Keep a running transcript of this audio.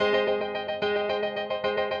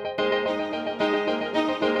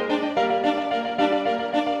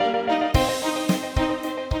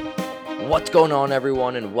What's going on,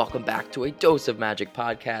 everyone, and welcome back to a Dose of Magic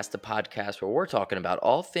podcast, the podcast where we're talking about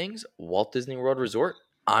all things Walt Disney World Resort.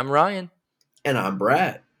 I'm Ryan. And I'm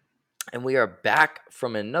Brad. And we are back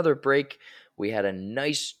from another break. We had a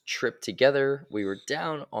nice trip together. We were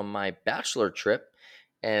down on my bachelor trip.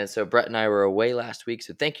 And so Brett and I were away last week.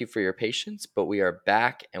 So thank you for your patience. But we are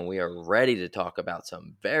back and we are ready to talk about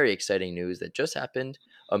some very exciting news that just happened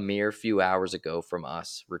a mere few hours ago from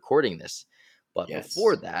us recording this. But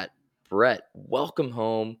before that, Brett, welcome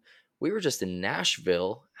home. We were just in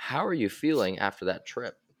Nashville. How are you feeling after that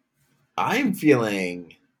trip? I'm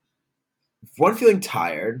feeling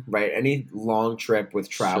tired, right? Any long trip with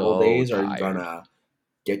travel days are gonna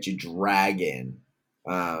get you dragging.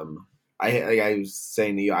 I was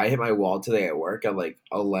saying to you, I hit my wall today at work at like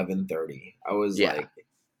 11:30. I was like,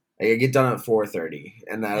 I get done at 4:30,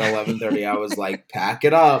 and at 11:30, I was like, pack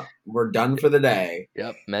it up, we're done for the day.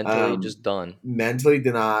 Yep, mentally just done. Mentally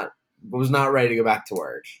was not ready to go back to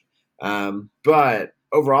work. But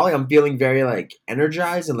overall, I'm feeling very like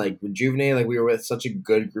energized and like rejuvenated. Like we were with such a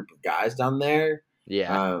good group of guys down there.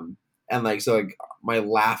 Yeah. And like so like my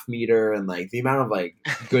laugh meter and like the amount of like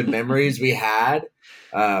good memories we had,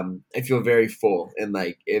 I feel very full and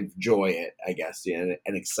like enjoy it, I guess, and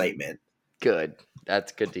excitement. Good.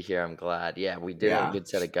 That's good to hear. I'm glad. Yeah, we did a good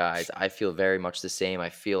set of guys. I feel very much the same.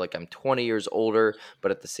 I feel like I'm 20 years older,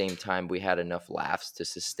 but at the same time, we had enough laughs to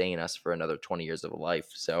sustain us for another 20 years of life.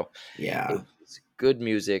 So it's good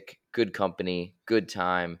music, good company, good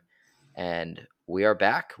time. And we are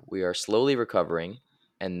back. We are slowly recovering.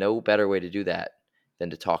 And no better way to do that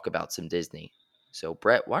than to talk about some Disney. So,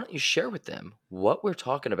 Brett, why don't you share with them what we're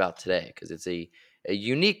talking about today? Because it's a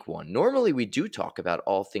unique one. Normally, we do talk about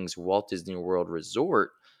all things Walt Disney World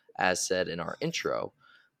Resort, as said in our intro,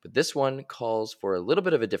 but this one calls for a little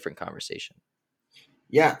bit of a different conversation.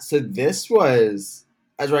 Yeah, so this was,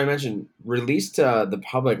 as Ryan mentioned, released to the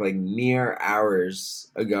public like mere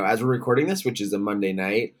hours ago as we're recording this, which is a Monday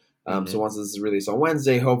night. So once this is released on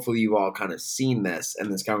Wednesday, hopefully you've all kind of seen this,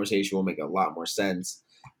 and this conversation will make a lot more sense.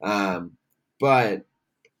 But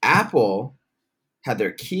Apple had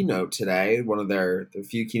their keynote today, one of their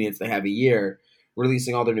few keynotes they have a year,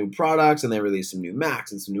 releasing all their new products, and they released some new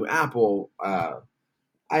Macs and some new Apple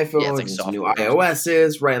iPhones and some new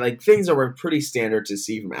iOSs, right? Like things that were pretty standard to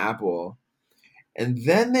see from Apple. And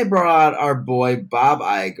then they brought out our boy Bob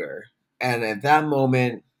Iger. And at that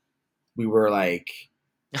moment, we were like,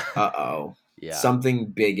 uh-oh, something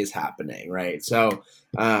big is happening, right? So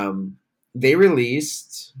they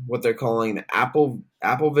released what they're calling the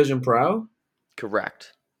Apple Vision Pro.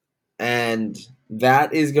 Correct. And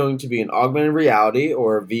that is going to be an augmented reality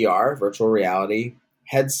or VR, virtual reality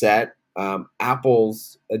headset,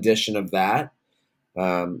 Apple's edition of that.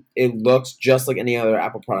 It looks just like any other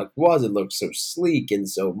Apple product was. It looks so sleek and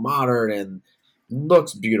so modern and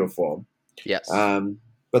looks beautiful. Yes.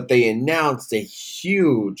 But they announced a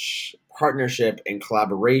huge partnership and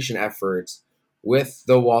collaboration efforts with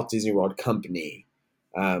the Walt Disney World Company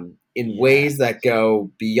in ways that go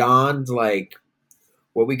beyond like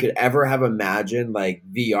what we could ever have imagined like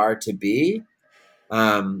VR to be.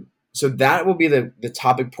 So that will be the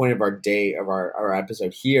topic point of our day of our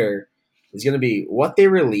episode here is going to be what they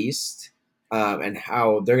released and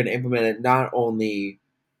how they're going to implement it not only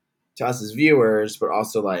to us as viewers, but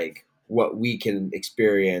also like what we can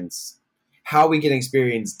experience, how we can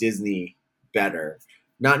experience Disney better.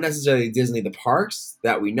 Not necessarily Disney, the parks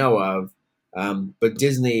that we know of, but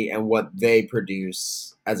Disney and what they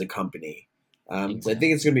produce as a company. Exactly. So I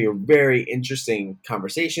think it's going to be a very interesting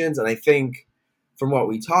conversations. And I think from what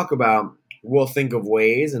we talk about, we'll think of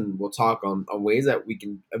ways and we'll talk on ways that we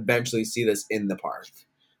can eventually see this in the park.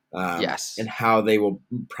 And how they will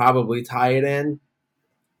probably tie it in.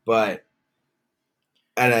 But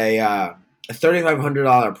at a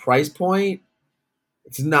 $3,500 price point,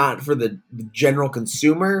 it's not for the general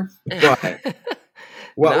consumer. But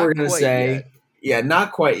what we're going to say,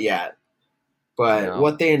 not quite yet. But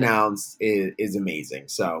what they announced is amazing.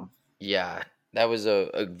 So that was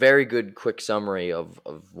a very good quick summary of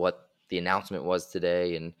what the announcement was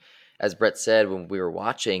today. And as Brett said, when we were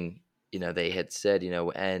watching, they had said,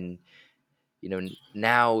 and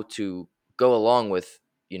now to go along with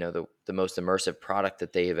the most immersive product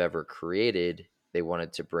that they have ever created, they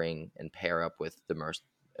wanted to bring and pair up with the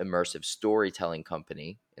immersive storytelling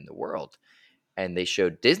company in the world. And they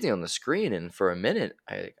showed Disney on the screen, and for a minute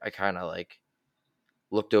I kind of like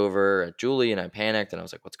looked over at Julie and I panicked and I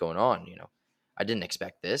was like, what's going on? I didn't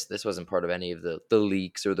expect this. This wasn't part of any of the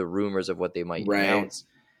leaks or the rumors of what they might announce.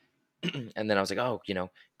 And then I was like, oh,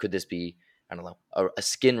 could this be I don't know, a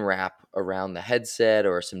skin wrap around the headset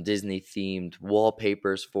or some Disney themed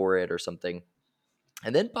wallpapers for it or something.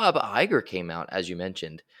 And then Bob Iger came out, as you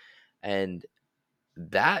mentioned, and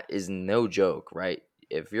that is no joke, right?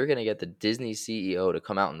 If you're going to get the Disney CEO to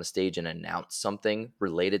come out on the stage and announce something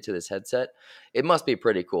related to this headset, it must be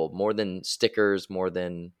pretty cool. More than stickers, more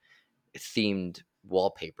than themed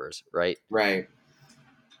wallpapers, right? Right.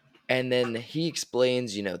 And then he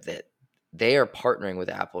explains, that they are partnering with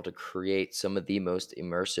Apple to create some of the most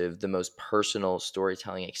immersive, the most personal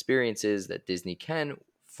storytelling experiences that Disney can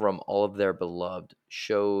from all of their beloved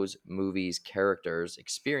shows, movies, characters,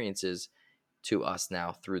 experiences to us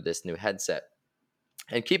now through this new headset.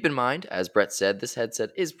 And keep in mind, as Brett said, this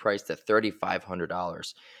headset is priced at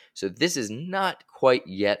 $3,500. So this is not quite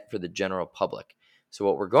yet for the general public. So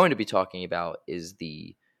what we're going to be talking about is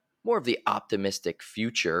the more of the optimistic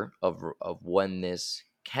future of when this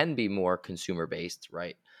can be more consumer based,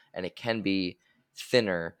 right? And it can be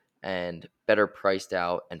thinner and better priced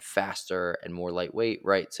out and faster and more lightweight,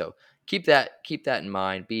 right? So keep that in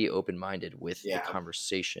mind. Be open minded with the Yeah.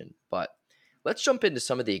 conversation, but let's jump into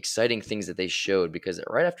some of the exciting things that they showed because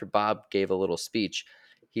right after Bob gave a little speech,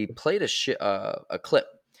 he played a clip,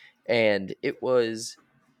 and it was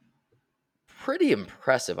pretty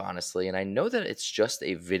impressive, honestly. And I know that it's just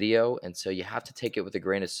a video, and so you have to take it with a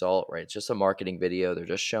grain of salt, right? It's just a marketing video. They're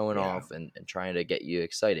just showing Yeah. off and trying to get you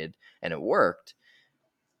excited, and it worked.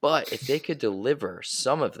 But if they could deliver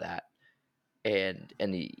some of that and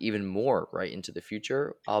even more right into the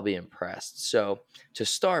future, I'll be impressed. So to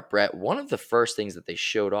start, Brett, one of the first things that they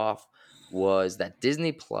showed off was that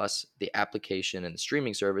Disney Plus, the application and the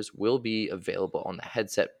streaming service, will be available on the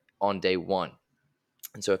headset on day one.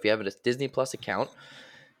 And so if you have a Disney Plus account,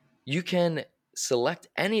 you can select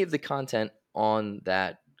any of the content on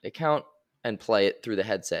that account and play it through the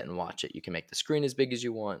headset and watch it. You can make the screen as big as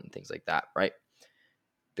you want and things like that, right?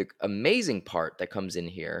 The amazing part that comes in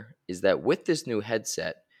here is that with this new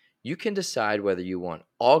headset, you can decide whether you want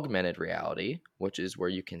augmented reality, which is where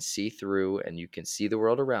you can see through and you can see the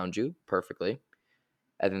world around you perfectly.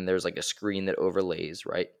 And then there's like a screen that overlays,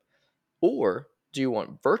 right? Or do you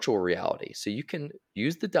want virtual reality? So you can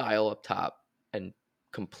use the dial up top and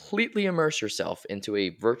completely immerse yourself into a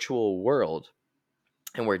virtual world.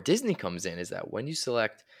 And where Disney comes in is that when you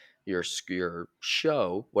select your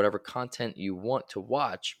show, whatever content you want to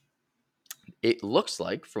watch, it looks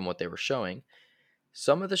like from what they were showing,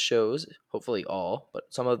 some of the shows, hopefully all,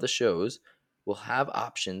 but some of the shows will have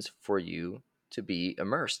options for you to be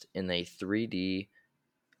immersed in a 3D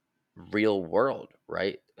real world,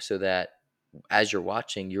 right? So that as you're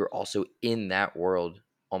watching, you're also in that world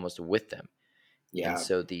almost with them. And Yeah.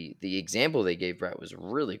 so the example they gave, Brett, was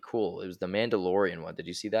really cool. It was the Mandalorian one. Did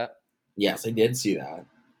you see that? Yes, I did see that.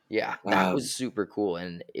 Yeah, that was Um, super cool,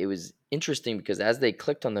 and it was interesting because as they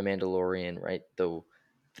clicked on the Mandalorian, right, the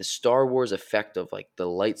Star Wars effect of like the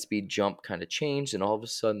light speed jump kind of changed, and all of a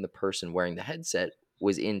sudden the person wearing the headset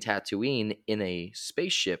was in Tatooine in a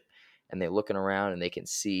spaceship, and they're looking around and they can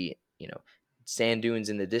see, sand dunes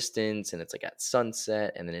in the distance, and it's like at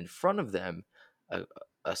sunset, and then in front of them, a,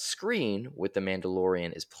 a screen with the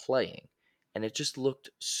Mandalorian is playing, and it just looked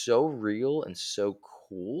so real and so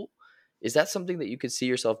cool. Is that something that you could see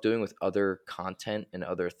yourself doing with other content and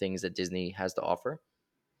other things that Disney has to offer?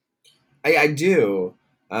 I do.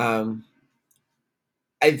 Um,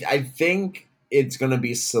 I think it's gonna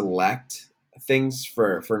be select things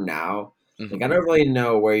for now. Like Hmm. I don't really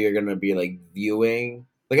know where you're gonna be like viewing.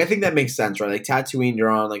 Like I think that makes sense, right? Like Tatooine, you're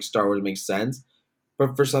on like Star Wars makes sense.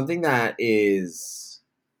 But for something that is,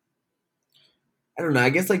 I don't know. I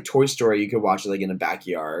guess like Toy Story, you could watch it like in a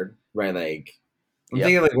backyard, right? Like I'm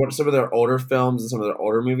thinking Yep. like what some of their older films and some of their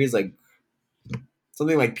older movies, like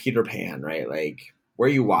something like Peter Pan, right? Like where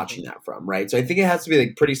are you Hmm. watching that from, right? So I think it has to be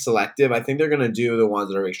like pretty selective. I think they're gonna do the ones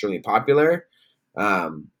that are extremely popular,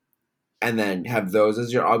 um, and then have those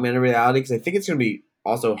as your augmented reality. Because I think it's gonna be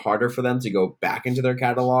also harder for them to go back into their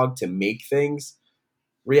catalog to make things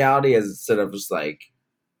reality as instead of just like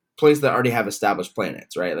places that already have established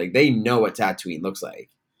planets, right? Like they know what Tatooine looks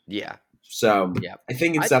like. Yeah. So Yeah. I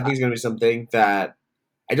think it's I definitely going to be something that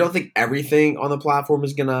I don't think everything on the platform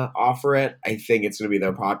is going to offer it. I think it's going to be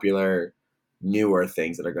their popular, newer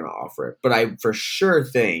things that are going to offer it. But I for sure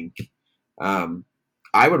think um,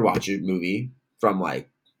 I would watch a movie from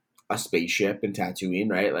like a spaceship in Tatooine,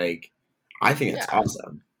 right? Like I think that's yeah.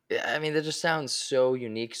 awesome. Yeah, I mean, that just sounds so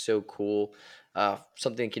unique, so cool.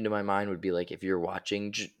 Something that came to my mind would be like if you're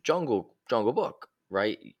watching Jungle Book,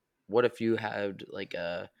 right? What if you had like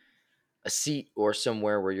a seat or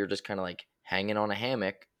somewhere where you're just kind of like hanging on a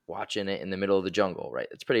hammock watching it in the middle of the jungle, right?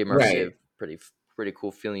 It's pretty Right. immersive, pretty pretty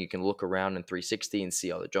cool feeling. You can look around in 360 and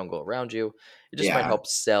see all the jungle around you. It just might Yeah. help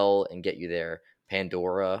sell and get you there.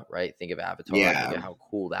 Pandora, right? Think of Avatar. Think Yeah. of how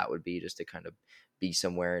cool that would be just to kind of be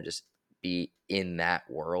somewhere and just be in that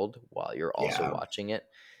world while you're also Yeah. watching it.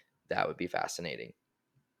 That would be fascinating.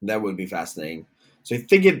 That would be fascinating. So I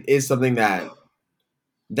think it is something that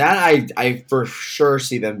I for sure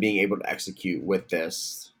see them being able to execute with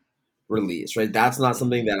this release, right? That's not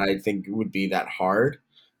something Hmm. that I think would be that hard.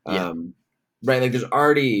 Yeah. Um, right, like there's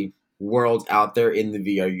already worlds out there in the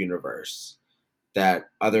VR universe that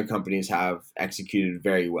other companies have executed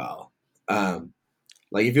very well. Hmm.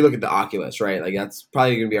 Like if you look at the Oculus, right? Like that's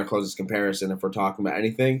probably going to be our closest comparison if we're talking about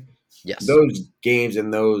anything. Yes. Those games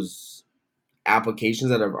and those applications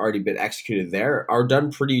that have already been executed there are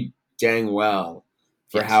done pretty dang well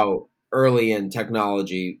for Yes. how early in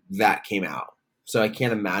technology that came out. So I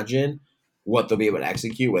can't imagine what they'll be able to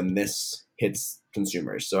execute when this hits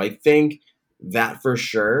consumers. So I think that for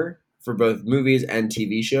sure, for both movies and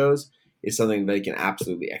TV shows, is something they can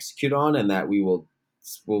absolutely execute on, and that we will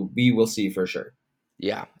see for sure.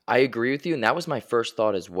 Yeah, I agree with you, and that was my first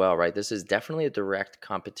thought as well, right? This is definitely a direct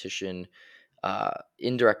competition,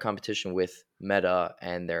 indirect competition with Meta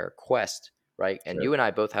and their Quest, right? And Sure. you and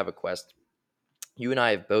I both have a Quest. You and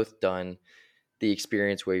I have both done the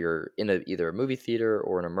experience where you're in either a movie theater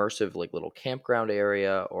or an immersive, like little campground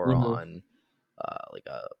area, or Hmm. on like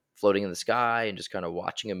a floating in the sky and just kind of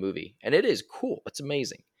watching a movie, and it is cool. It's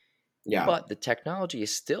amazing. Yeah. But the technology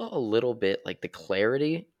is still a little bit like the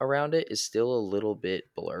clarity around it is still a little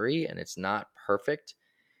bit blurry and it's not perfect.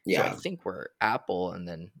 So I Yeah. think where Apple and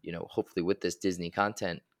then, hopefully with this Disney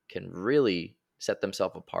content can really set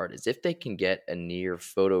themselves apart is if they can get a near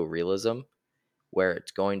photorealism where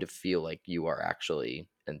it's going to feel like you are actually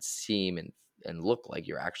and seem and look like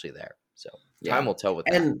you're actually there. So time Yeah. will tell with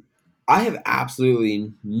that. And I have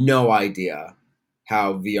absolutely no idea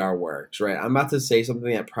how VR works, right? I'm about to say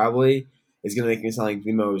something that probably is going to make me sound like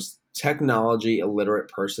the most technology illiterate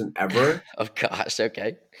person ever. Oh gosh,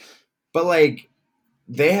 okay. But like,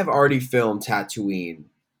 they have already filmed Tatooine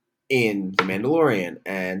in The Mandalorian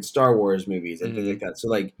and Star Wars movies and things like Hmm. that. So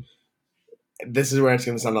like, this is where it's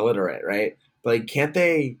going to sound illiterate, right? But like, can't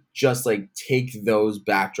they just like take those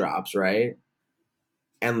backdrops, right?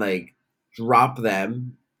 And like drop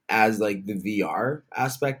them as like the VR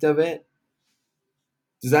aspect of it.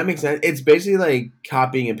 Does that make sense? It's basically like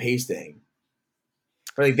copying and pasting.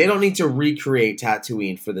 Like they don't need to recreate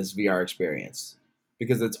Tatooine for this VR experience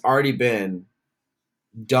because it's already been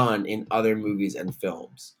done in other movies and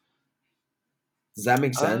films. Does that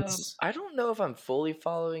make sense? I don't know if I'm fully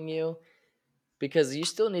following you. Because you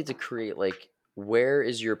still need to create like where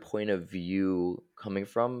is your point of view coming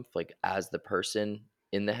from, like as the person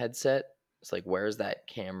in the headset? It's like where's that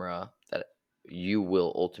camera that you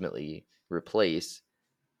will ultimately replace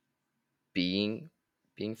being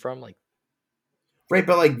being from? Like, Right,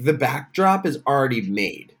 but like the backdrop is already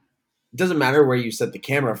made. It doesn't matter where you set the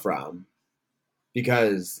camera from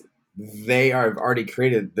because they are already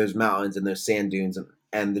created those mountains and those sand dunes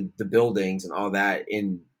and the buildings and all that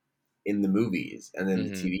in the movies and in the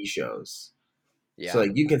hmm, TV shows. So yeah,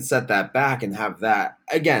 like you can set that back and have that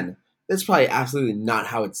again. That's probably absolutely not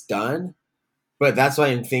how it's done, but that's why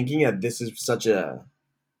I'm thinking that this is such a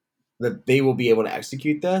that they will be able to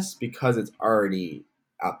execute this because it's already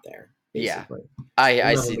out there, yeah. basically. I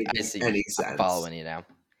It's I not see I making see. any I'm sense. following you now.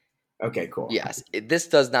 Okay, cool. Yes, this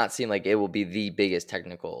does not seem like it will be the biggest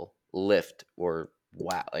technical lift or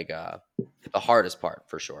wow, like the hardest part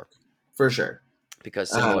for sure For sure.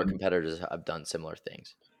 because similar Um, competitors have done similar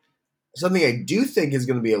things. Something I do think is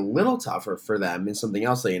going to be a little tougher for them is something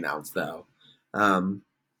else they announced, though. Um,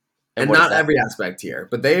 And and what is not that? every aspect here,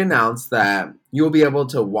 but they announced that you will be able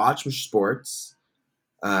to watch sports.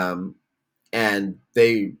 Um, and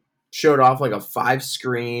they showed off like a 5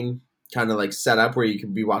 screen kind of like setup where you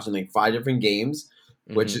could be watching like 5 different games,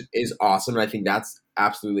 which Hmm. is awesome. And I think that's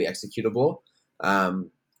absolutely executable.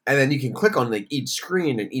 Um, and then you can click on like each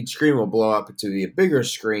screen, and each screen will blow up to be a bigger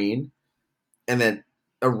screen. And then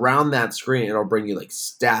around that screen, it'll bring you like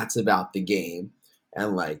stats about the game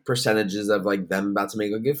and like percentages of like them about to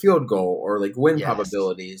make like a field goal or like win Yes,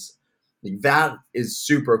 probabilities. Like that is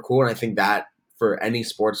super cool, and I think that for any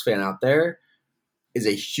sports fan out there is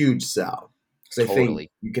a huge sell because I think totally.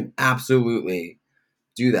 you can absolutely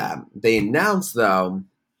do that. They announced though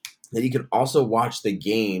that you can also watch the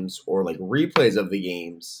games or like replays of the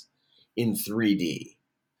games in 3D.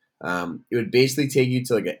 It would basically take you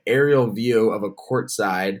to like an aerial view of a court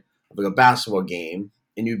side of like a basketball game,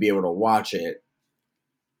 and you'd be able to watch it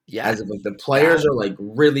Yeah, as if like the that players are like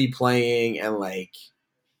really playing, and like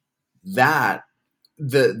that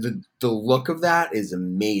the look of that is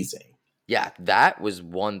amazing. Yeah, that was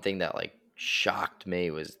one thing that like shocked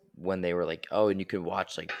me was when they were like, "Oh, and you can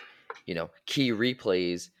watch like, key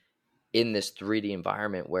replays in this 3D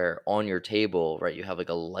environment where on your table, right, you have like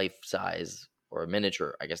a life size or a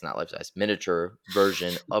miniature, I guess not life size, miniature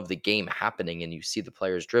version of the game happening and you see the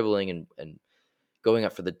players dribbling and going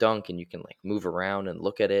up for the dunk and you can like move around and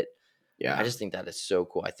look at it." I Yeah. just think that is so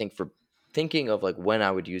cool. I think for thinking of like when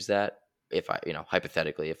I would use that, if I,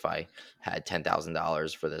 hypothetically, if I had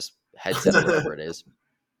 $10,000 for this headset or whatever it is,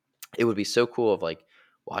 it would be so cool of like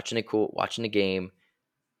watching a game,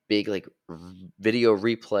 big like video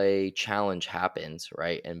replay challenge happens,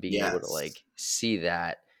 right? And being able to Yes. like see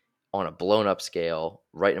that on a blown up scale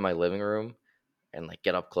right in my living room and like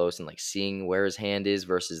get up close and like seeing where his hand is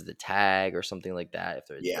versus the tag or something like that.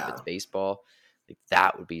 If it's Yeah. baseball, like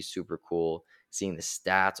that would be super cool. Seeing the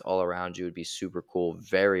stats all around you would be super cool.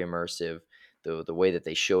 Very immersive. The way that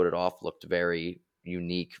they showed it off looked very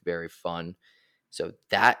unique, very fun. So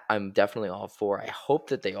that I'm definitely all for. I hope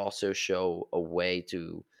that they also show a way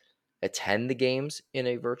to attend the games in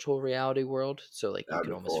a virtual reality world. So like you That'd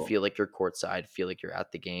can be almost cool. feel like you're courtside, feel like you're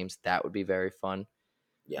at the games. That would be very fun.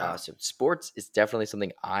 Yeah. So sports is definitely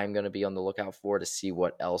something I'm going to be on the lookout for to see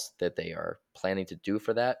what else that they are planning to do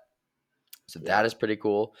for that. So that Yeah. is pretty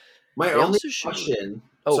cool. My They only also showed. question,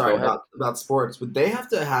 Oh, sorry go ahead. about sports, would they have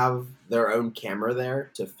to have their own camera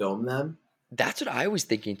there to film them? That's what I was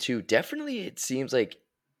thinking too. Definitely, it seems like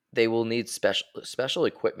they will need special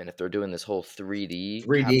equipment if they're doing this whole 3D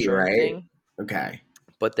 3D, capturing right? thing. Okay.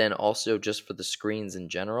 But then also just for the screens in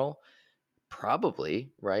general,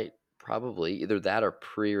 probably, right? Probably either that or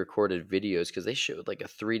pre-recorded videos because they showed like a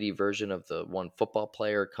 3D version of the one football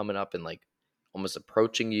player coming up and like almost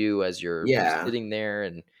approaching you as you're Yeah. sitting there,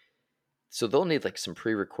 and so they'll need like some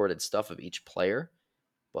pre-recorded stuff of each player.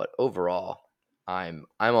 But overall, I'm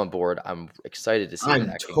on board. I'm excited to see where I'm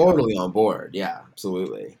that can go. totally on board. Yeah,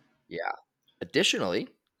 absolutely. Yeah. Additionally,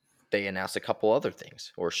 they announced a couple other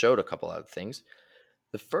things or showed a couple other things.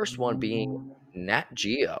 The first one being Nat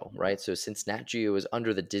Geo, right? So since Nat Geo is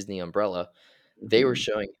under the Disney umbrella, they were Mhm.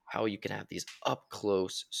 showing how you can have these up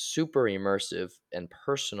close, super immersive, and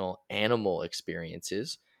personal animal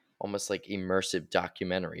experiences, almost like immersive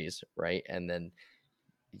documentaries, right? And then,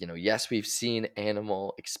 yes, we've seen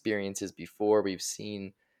animal experiences before. We've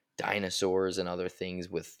seen dinosaurs and other things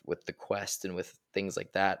with the Quest and with things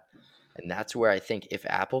like that. And that's where I think if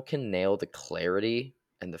Apple can nail the clarity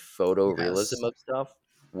and the photorealism Yes. of stuff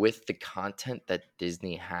with the content that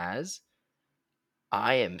Disney has,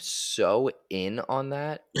 I am so in on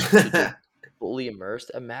that to just fully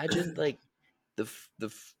immersed. Imagine like the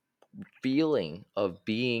feeling of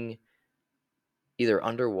being either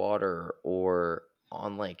underwater or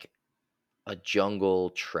on like a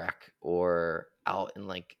jungle trek or out in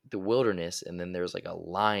like the wilderness, and then there's like a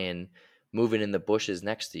lion moving in the bushes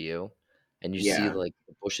next to you, and you see Yeah. like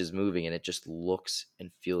the bushes moving, and it just looks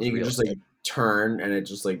and And feels you can real. just like turn and it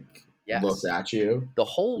just like looks Yes. at you. The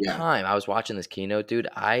whole Yeah. time I was watching this keynote, dude,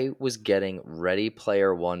 I was getting Ready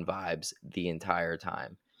Player One vibes the entire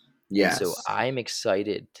time. And so Yes. I'm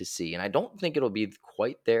excited to see, and I don't think it'll be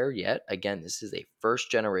quite there yet. Again, this is a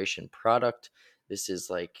first generation product. This is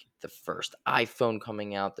like the first iPhone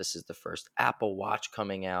coming out. This is the first Apple Watch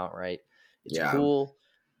coming out, right? It's Yeah. cool.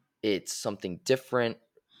 It's something different.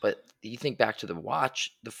 But you think back to the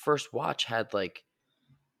watch, the first watch had like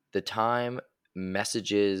the time,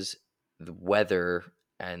 messages, the weather,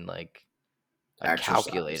 and like a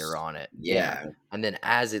calculator Exercise. on it. Yeah. Yeah. And then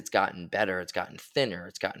as it's gotten better, it's gotten thinner,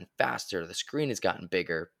 it's gotten faster, the screen has gotten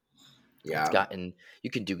bigger. It's Yeah. gotten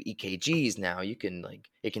you can do EKGs now. You can like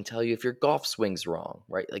it can tell you if your golf swing's wrong,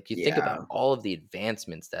 right? Like you think about Yeah. all of the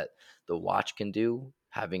advancements that the watch can do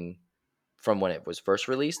having from when it was first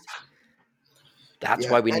released. That's Yeah.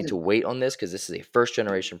 why we need to And wait on this because this is a first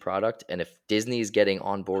generation product. And if Disney is getting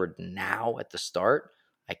on board now at the start,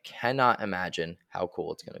 I cannot imagine how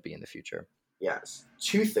cool it's going to be in the future. yes.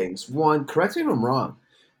 Two things. One, correct me if I'm wrong,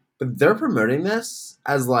 but they're promoting this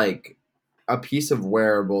as like a piece of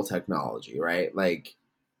wearable technology, right? Like,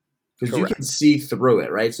 because you can Correct. see through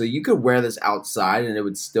it, right? So you could wear this outside and it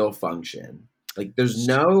would still function. Like, there's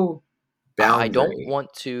no I don't boundary.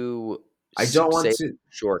 want to I don't want say to.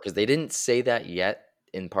 sure because they didn't say that yet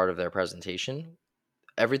in part of their presentation.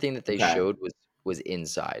 Everything that they Okay, showed was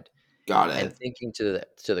inside. got And it. thinking to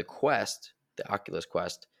the Quest, the Oculus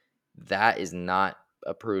Quest, that is not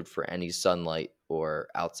approved for any sunlight or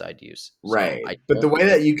outside use. So Right. I But the don't way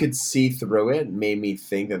that think you could see through it made me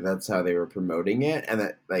think that that's how they were promoting it. And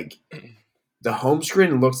that, like, the home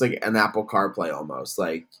screen looks like an Apple CarPlay almost.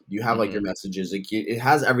 Like, you have, like, your Mhm. messages. Like, it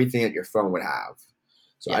has everything that your phone would have.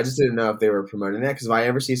 So I just Yes. didn't know if they were promoting that because if I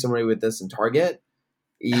ever see somebody with this in Target,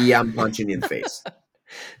 yeah, I'm punching you in the face.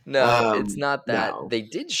 No, it's not that. No, They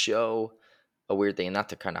did show a weird thing, and not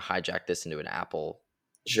to kind of hijack this into an Apple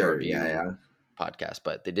sure, yeah, review yeah, podcast,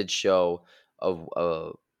 but they did show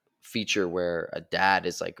a feature where a dad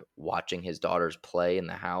is like watching his daughters play in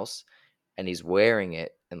the house, and he's wearing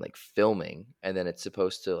it and like filming, and then it's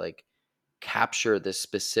supposed to like capture this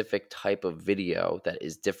specific type of video that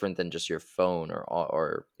is different than just your phone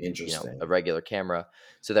or a interesting. regular camera,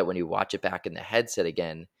 so that when you watch it back in the headset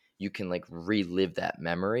again, you can like relive that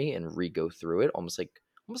memory and re-go through it, almost like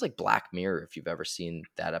Black Mirror, if you've ever seen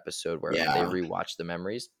that episode where like they Yeah, rewatch the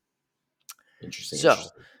memories. interesting, So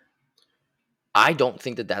interesting. I don't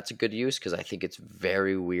think that that's a good use, because I think it's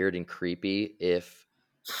very weird and creepy if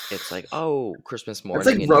it's like, oh, Christmas That's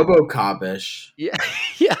like morning and your RoboCop-ish. yeah,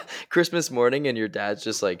 yeah, Christmas morning and your dad's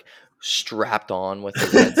just like strapped on with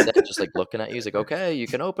his headset, just like looking at you. He's like, okay, you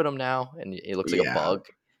can open them now. And he looks like a Yeah, bug.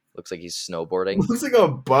 Looks like he's snowboarding. looks like a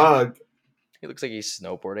bug. He looks like he's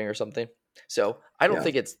snowboarding or something. So I don't Yeah.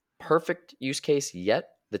 think it's perfect use case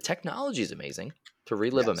yet. The technology is amazing to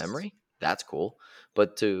relive a Yes. memory. That's cool.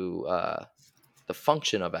 But to the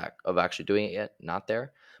function of actually doing it yet, not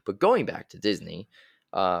there. But going back to Disney,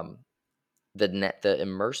 um, the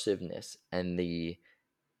immersiveness and the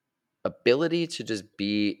ability to just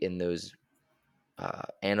be in those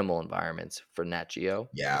animal environments for Nat Geo,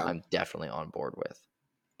 Yeah. I'm definitely on board with.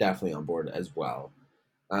 Definitely on board as well.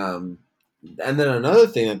 Um, and then another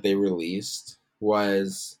thing that they released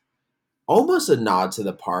was almost a nod to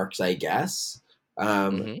the parks, I guess.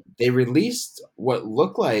 Hmm. They released what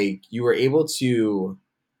looked like you were able to.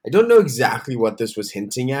 I don't know exactly what this was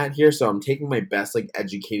hinting at here, so I'm taking my best like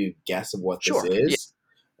educated guess of what this Sure. Yeah. is.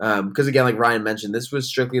 Because again, like Ryan mentioned, this was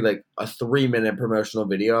strictly like a 3 minute promotional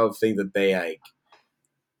video of things that they like,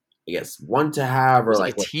 I guess, want to have It or was like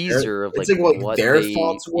a like what their teaser of it's like like what what their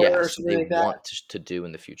thoughts were or they something like that. want to do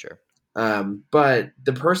in the future. But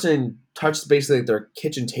the person touched basically like their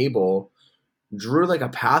kitchen table, drew like a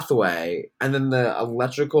pathway, and then the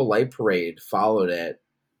electrical light parade followed it,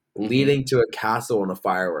 Hmm. leading to a castle and a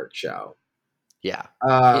fireworks show. Yeah.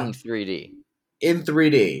 Uh, In 3D. in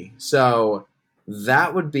 3D. So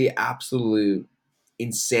that would be absolute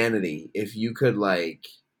insanity if you could like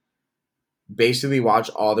basically watch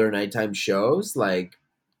all their nighttime shows like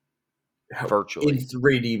in Virtually.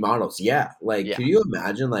 3D models. Yeah. Like, Yeah. could you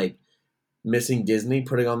imagine like missing Disney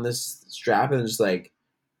putting on this strap and just like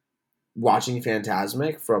watching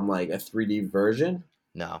Phantasmic from like a 3D version?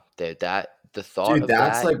 No, that the thought Dude, of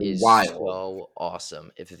that's that like is wild. so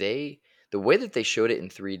awesome. If they The way that they showed it in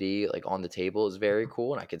 3D, like on the table, is very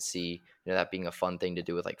cool, and I could see that being a fun thing to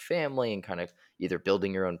do with like family and kind of either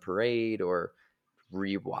building your own parade or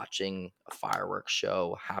rewatching a fireworks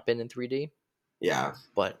show happen in 3D. Yeah.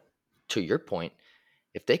 But to your point,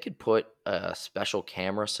 if they could put a special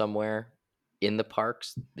camera somewhere in the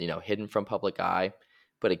parks, hidden from public eye,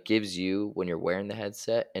 but it gives you, when you're wearing the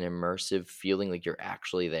headset, an immersive feeling like you're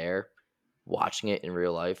actually there watching it in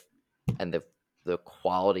real life, and the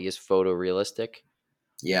quality is photorealistic.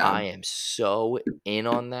 Yeah. I am so in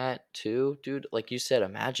on that too, dude. Like you said,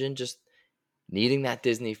 imagine just needing that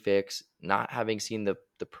Disney fix, not having seen the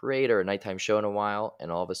parade or a nighttime show in a while,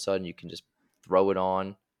 and all of a sudden you can just throw it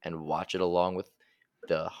on and watch it along with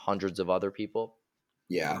the hundreds of other people.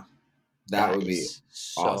 Yeah. That That would be is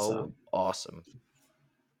so awesome. awesome.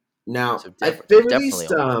 Now, So they definitely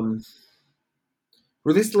released on board.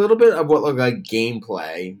 released a little bit of what looked like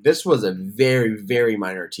gameplay. This was a very very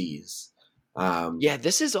minor tease. Um, Yeah,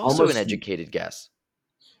 this is also an almost educated guess.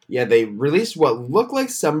 yeah. They released what looked like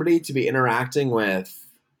somebody to be interacting with.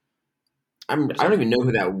 It was I a don't even know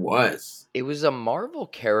who that was. it was a Marvel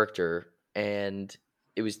character, and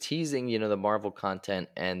it was teasing, the Marvel content,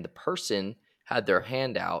 and the person had their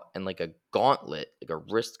hand out, and like a gauntlet, like a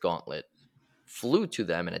wrist gauntlet, flew to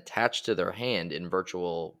them and attached to their hand in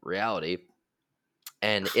virtual reality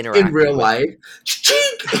and In interacted real with. life.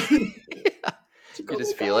 Chink! Yeah, you Oh my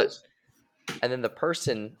just feel it. gosh. And then the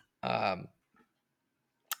person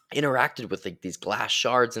interacted with like these glass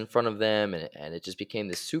shards in front of them, and it just became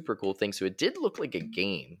this super cool thing. So it did look like a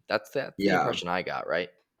game. That's the Yeah. impression I got, right?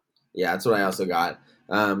 Yeah, that's what I also got.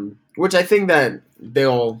 Which I think that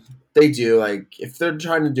they do like if they're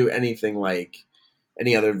trying to do anything like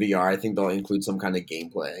any other VR, I think they'll include some kind of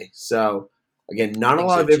gameplay. So again, I not a think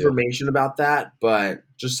lot so of too. information about that, but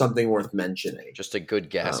just something worth mentioning. Just a good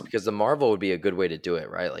guess, Um, because the Marvel would be a good way to do it,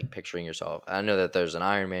 right? Like picturing yourself. I know that there's an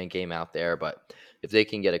Iron Man game out there, but if they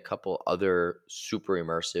can get a couple other super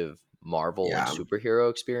immersive Marvel like yeah, superhero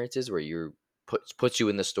experiences where you puts you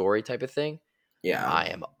in the story type of thing, yeah, I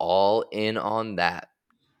am all in on that.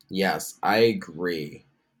 Yes, I agree.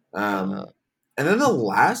 Uh, And then the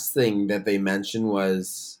last thing that they mentioned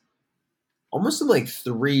was almost some like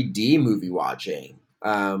 3D movie watching.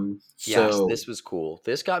 yes, So this was cool.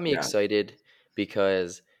 This got me yeah, excited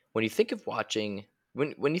because when you think of watching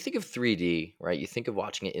when you think of 3D, right? You think of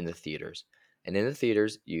watching it in the theaters. And in the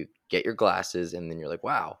theaters, you get your glasses and then you're like,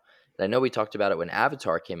 "Wow." And I know we talked about it when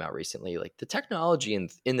Avatar came out recently. Like the technology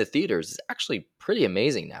in the theaters is actually pretty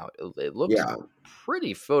amazing now. It looks yeah.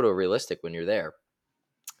 pretty photorealistic when you're there.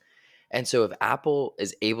 And so if Apple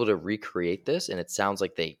is able to recreate this, and it sounds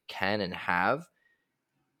like they can and have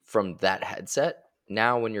from that headset,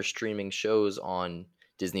 now when you're streaming shows on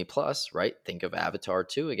Disney Plus, right? Think of Avatar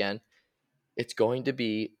 2 again. It's going to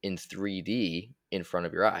be in 3D in front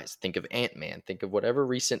of your eyes. Think of Ant-Man. Think of whatever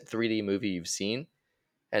recent 3D movie you've seen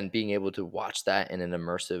and being able to watch that in an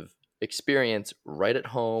immersive experience right at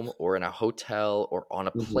home or in a hotel or on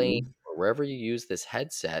a plane Hmm. or wherever you use this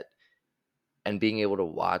headset and being able to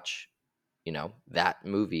watch, that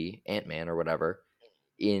movie, Ant-Man or whatever,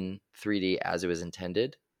 in 3D as it was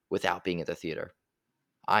intended without being at the theater.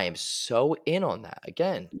 I am so in on that.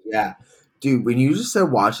 Again, Yeah, dude. When you just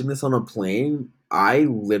said watching this on a plane, I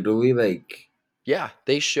literally like yeah,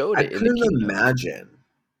 they showed I it in the couldn't keynote. imagine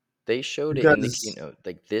They showed it in the because keynote.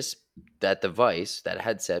 Like this that device, that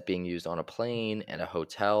headset being used on a plane and a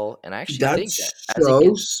hotel. And I actually think that that's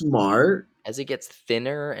so smart. as it gets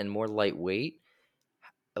thinner and more lightweight,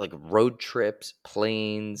 like road trips,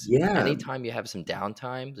 planes, Yeah, anytime you have some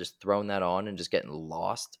downtime, just throwing that on and just getting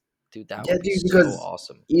lost, dude, that yeah, would be dude. so Because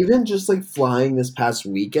awesome. even just like flying this past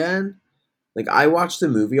weekend, like I watched the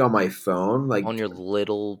movie on my phone, On like your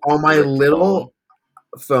little on my brick phone, little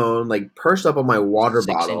phone, like perched up on my water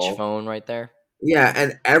 6-inch bottle. phone right there. Yeah,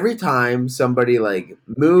 and every time somebody like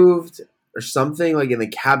moved or something like in the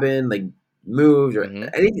cabin, like moved or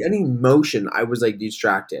Mhm. any motion, I was like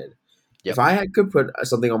distracted. If Yep. I could put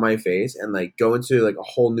something on my face and like go into like a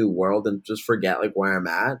whole new world and just forget like where I'm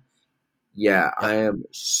at, yeah, I Yep. am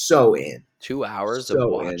so in, 2 hours of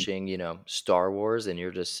so in. watching, Star Wars, and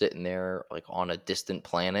you're just sitting there, like, on a distant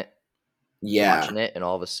planet Yeah, watching it, and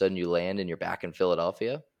all of a sudden you land and you're back in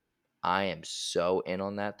Philadelphia. I am so in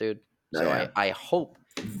on that, dude. no, So yeah, I hope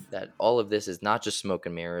that all of this is not just smoke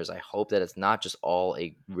and mirrors. I hope that it's not just all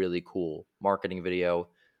a really cool marketing video.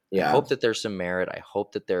 I yeah, hope that there's some merit. I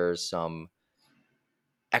hope that there's some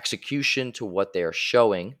execution to what they're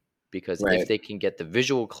showing, because if right, they can get the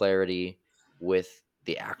visual clarity with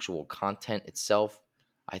the actual content itself,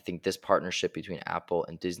 I think this partnership between Apple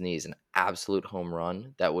and Disney is an absolute home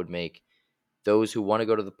run that would make those who want to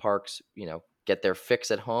go to the parks, get their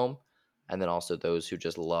fix at home, and then also those who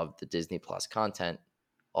just love the Disney Plus content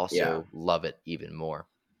yeah, also love it even more.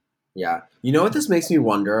 yeah. You know what this makes me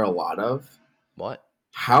wonder a lot of? What?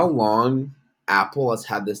 How long Apple has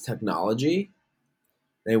had this technology.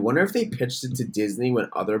 And I wonder if they pitched it to Disney when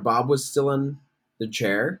other Bob was still in the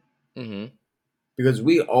chair. Mhm. Because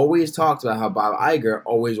we always talked about how Bob Iger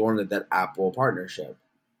always wanted that Apple partnership,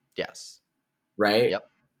 Yes. right? Yep.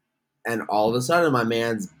 And all of a sudden, my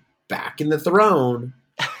man's back in the throne,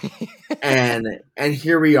 and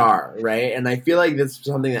here we are, right? And I feel like this is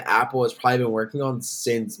something that Apple has probably been working on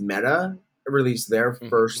since Meta released their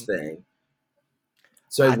first Mhm. thing.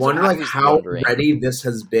 So I That's what wonder I like was how wondering. ready this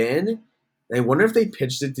has been. And I wonder if they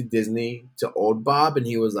pitched it to Disney to old Bob and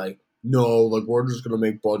he was like, "No, like we're just gonna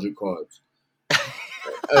make budget cuts."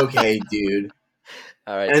 Okay, dude.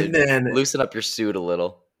 All right, And dude. then Loosen up your suit a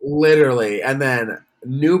little. literally, and then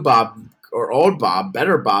new Bob or old Bob,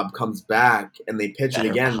 better Bob comes back and they pitch it Better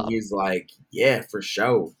again. And Bob. he's like, "Yeah, for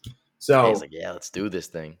sure." Yeah, he's So like, "Yeah, let's do this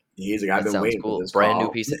thing. he's like, "I've That been sounds waiting for cool. this Brand new call."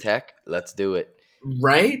 piece of tech. Let's do it."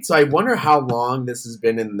 Right? So I wonder how long this has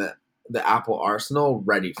been in the Apple arsenal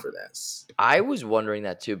ready for this. I was wondering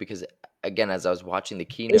that too because, again, as I was watching the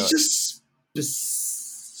It's keynote,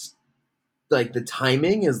 just like the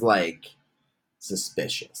timing is like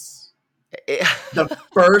suspicious. it, The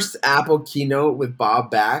first Apple keynote with Bob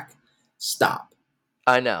back, stop,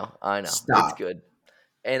 I know, it's stop. good,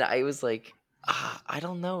 and I was like, I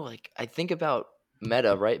don't know. Like, I think about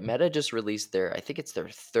Meta, right? Meta just released I think it's their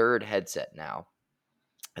third headset now.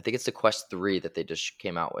 I think it's the Quest 3 that they just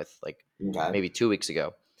came out with, like Okay. maybe 2 weeks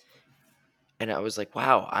ago, and I was like,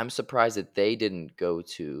 wow, I'm surprised that they didn't go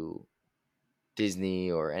to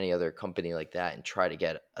Disney or any other company like that and try to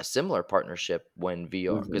get a similar partnership when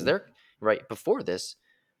VR, because Mm-hmm. they're right before this.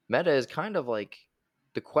 Meta is kind of like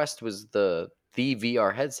the Quest was the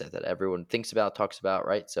VR headset that everyone thinks about, talks about,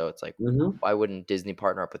 right? So it's like, Mm-hmm. why wouldn't Disney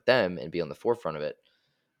partner up with them and be on the forefront of it?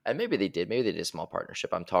 And maybe they did. Maybe they did a small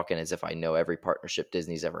partnership. I'm talking as if I know every partnership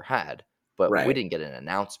Disney's ever had. but we Right. didn't get an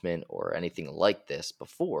announcement or anything like this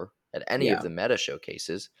before at any of Yeah. the meta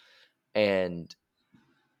showcases. And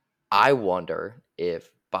I wonder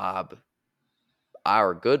if Bob,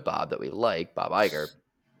 our good Bob that we like, Bob Iger,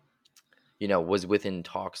 was within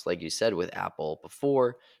talks, like you said, with Apple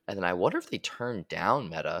before. And then I wonder if they turned down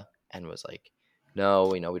Meta and was like, no,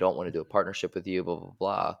 we don't want to do a partnership with you, blah, blah,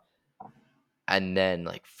 blah. And then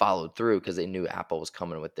like followed through because they knew Apple was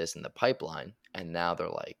coming with this in the pipeline. And now they're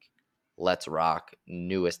like, let's rock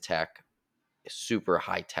newest tech, super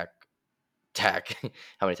high tech.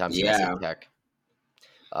 How many times can I say Yeah. tech?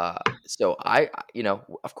 So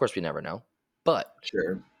of course we never know, but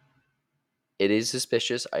Sure. it is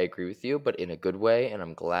suspicious. I agree with you, but in a good way. And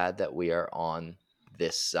I'm glad that we are on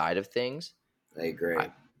this side of things. I I, agree.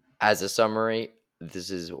 as a summary,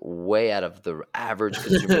 this is way out of the average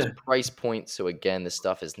consumer's price point. So again, this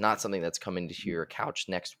stuff is not something that's coming to your couch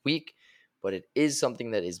next week, but it is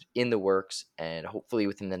something that is in the works, and hopefully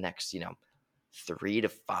within the next 3 to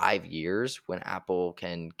 5 years, when Apple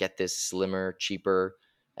can get this slimmer, cheaper,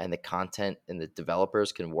 and the content and the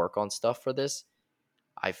developers can work on stuff for this,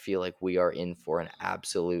 I feel like we are in for an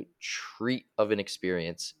absolute treat of an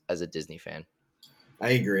experience as a Disney fan.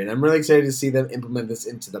 I agree, and I'm really excited to see them implement this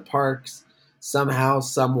into the parks somehow,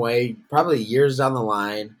 some way, probably years down the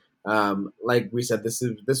line. Like we said, this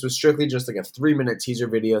was strictly just like a 3-minute teaser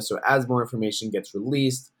video. So as more information gets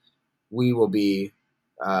released, we will be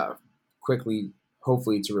quickly,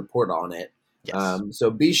 hopefully, to report on it. Yes.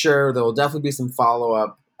 So be sure there will definitely be some follow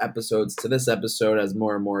up episodes to this episode as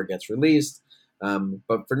more and more gets released.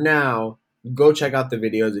 But for now, go check out the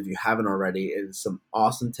videos if you haven't already. It's some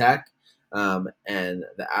awesome tech, and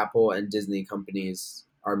the Apple and Disney companies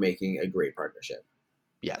are making a great partnership.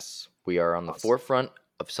 Yes. We are on the Awesome. forefront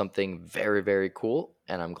of something very, very cool,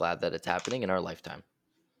 and I'm glad that it's happening in our lifetime.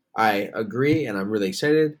 I agree, and I'm really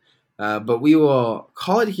excited. But we will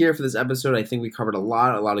call it here for this episode. I think we covered a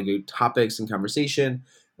lot of good topics and conversation.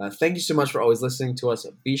 Thank you so much for always listening to us.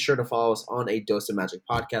 Be sure to follow us on A Dose of Magic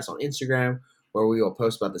podcast on Instagram, where we will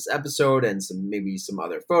post about this episode and maybe some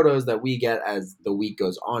other photos that we get as the week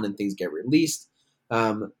goes on and things get released.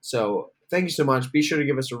 So thank you so much. Be sure to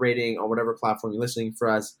give us a rating on whatever platform you're listening for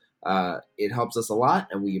us. It helps us a lot,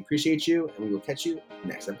 and we appreciate you. And we will catch you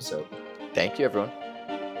next episode. Thank you, everyone.